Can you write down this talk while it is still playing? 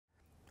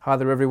Hi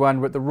there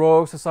everyone, we're at the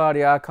Royal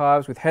Society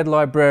Archives with head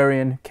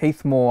librarian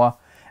Keith Moore,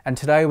 and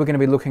today we're going to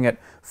be looking at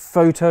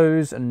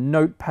photos and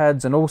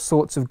notepads and all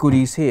sorts of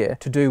goodies here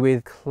to do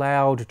with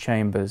cloud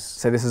chambers.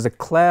 So this is a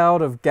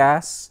cloud of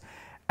gas,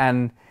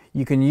 and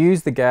you can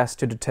use the gas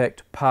to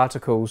detect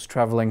particles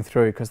travelling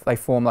through because they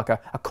form like a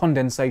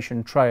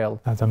condensation trail.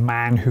 The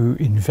man who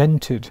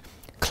invented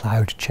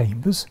cloud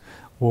chambers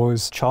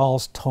was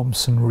Charles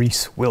Thomson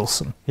Rees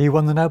Wilson. He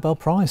won the Nobel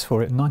Prize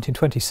for it in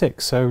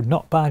 1926, so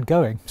not bad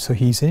going. So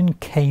he's in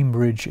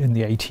Cambridge in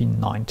the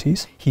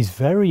 1890s. He's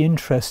very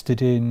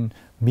interested in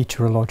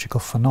meteorological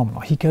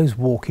phenomena. He goes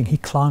walking, he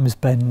climbs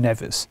Ben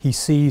Nevis, he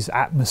sees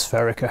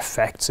atmospheric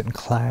effects and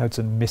clouds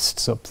and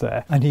mists up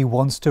there, and he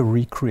wants to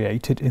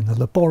recreate it in the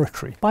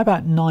laboratory. By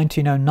about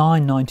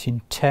 1909,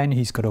 1910,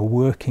 he's got a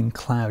working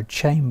cloud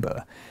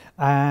chamber,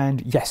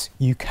 and yes,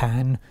 you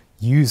can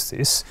use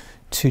this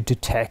to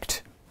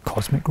detect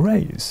cosmic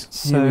rays.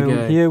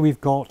 So here we've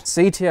got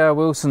C.T.R.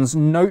 Wilson's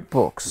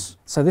notebooks.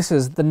 So this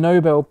is the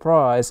Nobel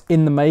Prize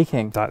in the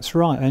making. That's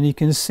right, and you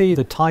can see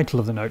the title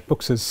of the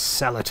notebooks is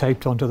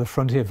sellotaped onto the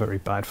front here, very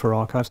bad for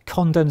archives.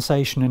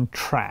 Condensation and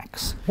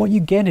tracks. What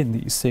you get in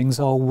these things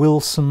are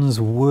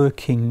Wilson's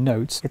working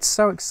notes. It's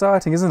so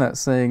exciting, isn't it,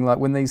 seeing like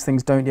when these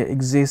things don't yet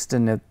exist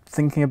and they're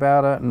thinking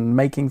about it and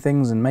making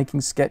things and making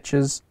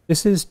sketches.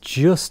 This is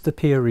just the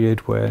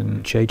period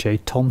when J.J.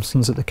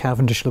 Thomson's at the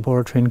Cavendish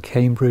Laboratory in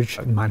Cambridge,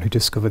 the man who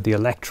discovered the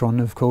electron,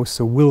 of course.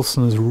 So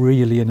Wilson's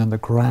really in on the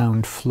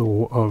ground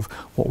floor of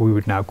what we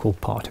would now call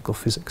particle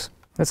physics.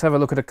 Let's have a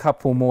look at a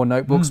couple more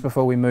notebooks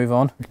before we move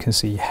on. You can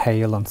see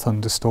hail and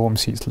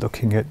thunderstorms. He's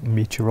looking at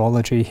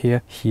meteorology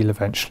here. He'll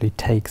eventually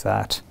take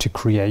that to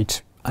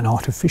create an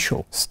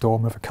artificial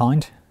storm of a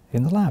kind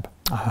in the lab.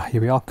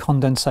 Here we are,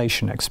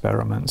 condensation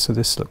experiments. So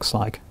this looks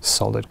like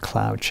solid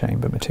cloud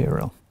chamber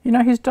material. You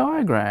know, his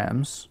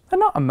diagrams, they're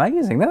not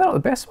amazing. They're not the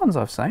best ones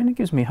I've seen. It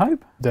gives me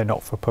hope. They're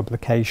not for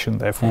publication,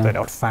 therefore they're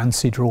not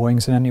fancy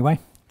drawings in any way.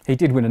 He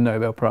did win a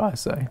Nobel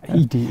Prize, so...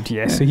 He did,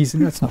 yes. So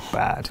that's not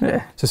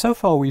bad. So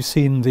far we've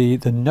seen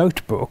the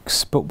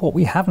notebooks, but what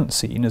we haven't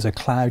seen is a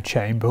cloud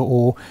chamber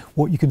or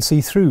what you can see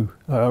through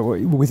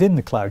within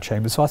the cloud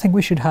chamber. So I think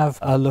we should have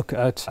a look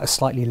at a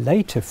slightly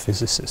later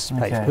physicist's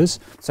papers.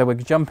 So we're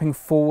jumping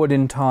forward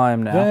in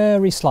time now.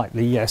 Very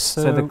slightly, yes.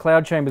 So the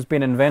cloud chamber's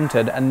been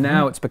invented and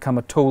now it's become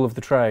a tool of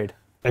the trade.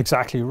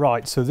 Exactly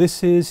right. So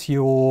this is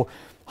your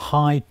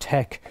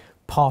high-tech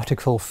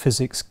particle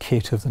physics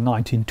kit of the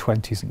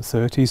 1920s and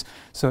 30s.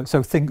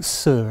 So think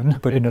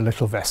CERN, but in a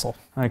little vessel.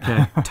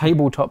 Okay,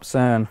 tabletop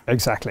CERN.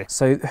 Exactly.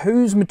 So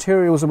whose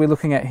materials are we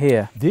looking at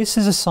here? This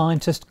is a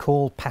scientist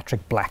called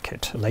Patrick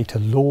Blackett, later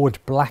Lord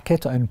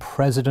Blackett and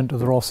President of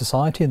the Royal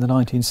Society in the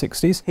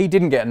 1960s. He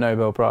didn't get a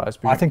Nobel Prize.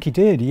 I think he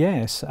did,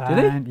 yes.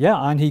 Did he?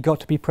 Yeah, and he got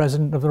to be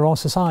President of the Royal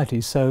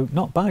Society, so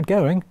not bad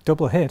going,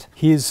 double hit.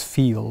 His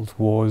field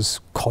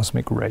was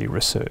cosmic ray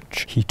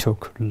research. He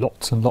took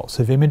lots and lots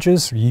of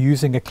images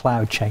using a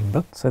cloud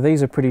chamber. So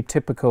these are pretty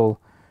typical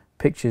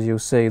pictures you'll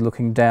see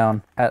looking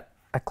down at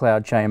a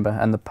cloud chamber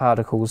and the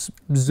particles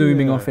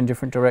zooming off in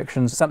different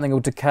directions. Something will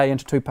decay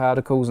into two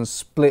particles and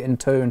split in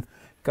two and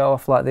go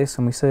off like this,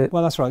 and we see it.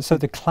 Well, that's right. So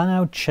the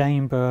cloud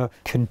chamber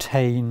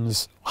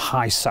contains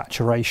high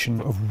saturation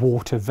of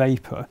water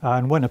vapour,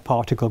 and when a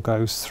particle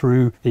goes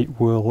through it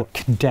will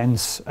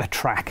condense a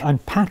track.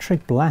 And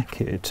Patrick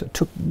Blackett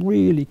took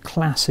really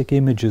classic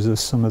images of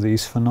some of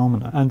these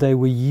phenomena, and they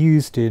were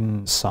used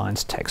in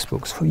science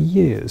textbooks for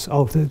years.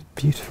 Oh, they're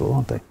beautiful,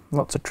 aren't they?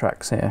 Lots of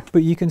tracks here.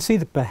 But you can see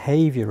the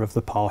behaviour of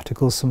the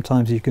particles.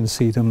 Sometimes you can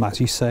see them, as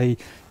you say,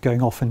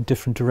 going off in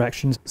different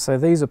directions. So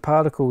these are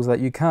particles that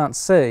you can't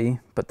see,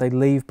 but they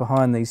leave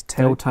behind these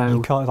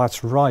telltale...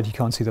 That's right, you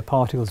can't see the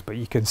particles, but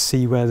you can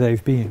see where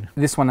they've been.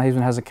 This one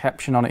even has a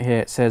caption on it here.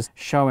 It says,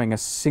 showing a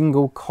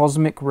single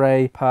cosmic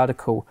ray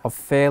particle of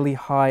fairly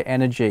high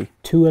energy.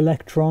 2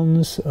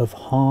 electrons of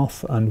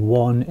 1/2 and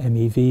 1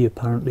 MeV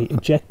apparently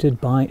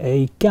ejected by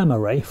a gamma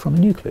ray from a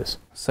nucleus.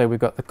 So we've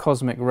got the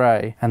cosmic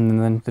ray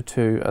and then the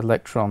 2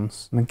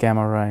 electrons, the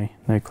gamma ray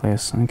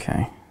nucleus.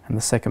 Okay. And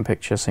the second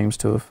picture seems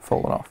to have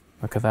fallen off.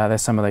 Look at that,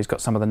 there's some of these,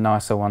 got some of the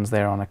nicer ones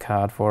there on a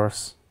card for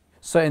us.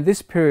 So in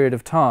this period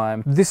of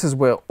time, this is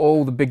where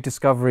all the big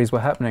discoveries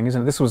were happening,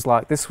 isn't it? This was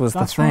the thing.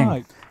 That's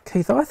right.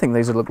 Keith, I think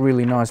these would look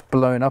really nice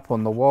blown up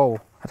on the wall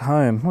at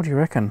home. What do you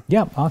reckon?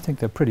 Yeah, I think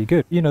they're pretty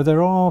good. You know,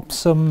 there are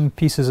some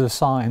pieces of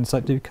science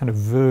that do kind of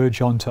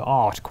verge onto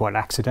art quite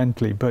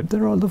accidentally, but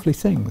there are lovely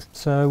things.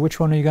 So which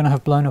one are you going to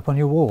have blown up on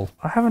your wall?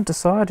 I haven't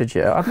decided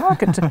yet.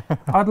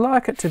 I'd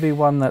like it to be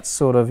one that's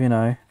sort of, you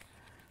know,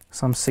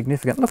 some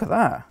significant... Look at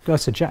that.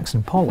 That's a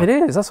Jackson Pollock. It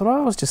is, that's what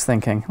I was just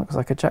thinking. Looks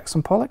like a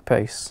Jackson Pollock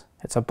piece.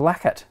 It's a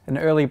Blackett, an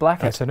early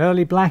Blackett. It's an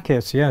early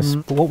Blackett, yes.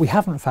 But what we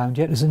haven't found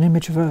yet is an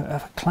image of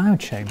a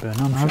cloud chamber,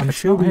 and I'm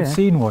sure we've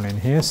seen one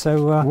in here,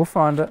 so... we'll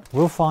find it.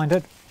 We'll find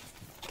it.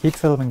 Keep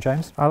filming,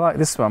 James. I like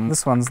this one.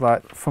 This one's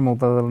like from all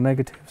the little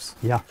negatives.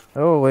 Yeah.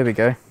 Oh, there we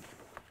go.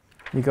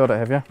 You got it,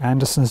 have you?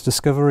 Anderson's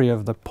discovery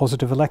of the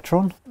positive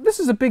electron.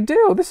 This is a big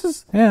deal. This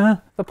is the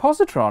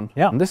positron.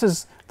 Yeah. And this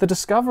is the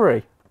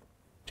discovery.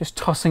 Just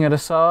tossing it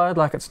aside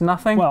like it's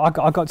nothing. Well,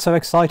 I got so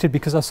excited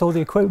because I saw the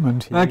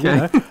equipment here,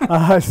 Okay.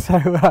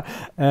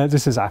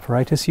 This is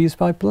apparatus used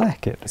by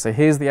Blackett. So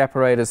here's the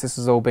apparatus this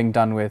is all being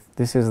done with.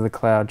 This is the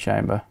cloud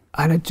chamber.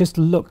 And it just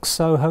looks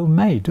so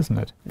homemade, doesn't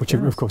it? Which,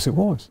 of course, it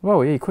was.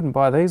 Well, yeah, you couldn't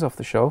buy these off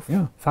the shelf.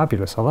 Yeah,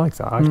 fabulous. I like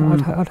that.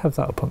 I'd have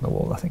that up on the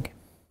wall, I think.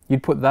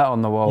 You'd put that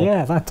on the wall.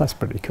 Yeah, that's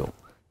pretty cool.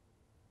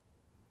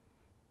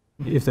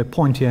 If the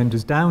pointy end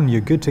is down,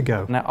 you're good to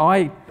go. Now,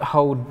 I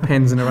hold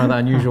pens in a rather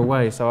unusual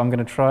way, so I'm going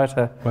to try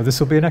to... Well, this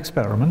will be an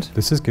experiment.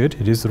 This is good.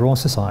 It is the Royal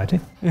Society.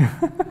 Like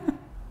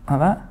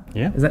that?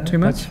 Yeah. Is that too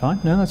much? That's fine.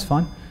 No, that's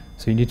fine.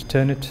 So you need to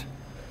turn it...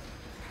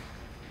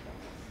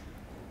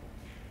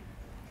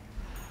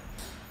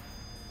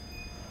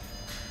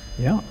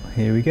 Yeah,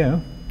 here we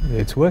go.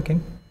 It's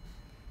working.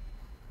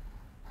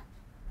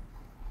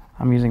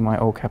 I'm using my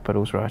all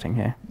capitals writing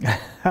here.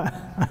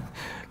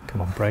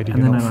 Come on, Brady,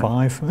 And you're then not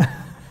 5.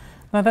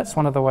 No, that's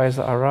one of the ways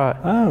that I write.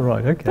 Oh,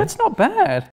 right, okay. That's not bad.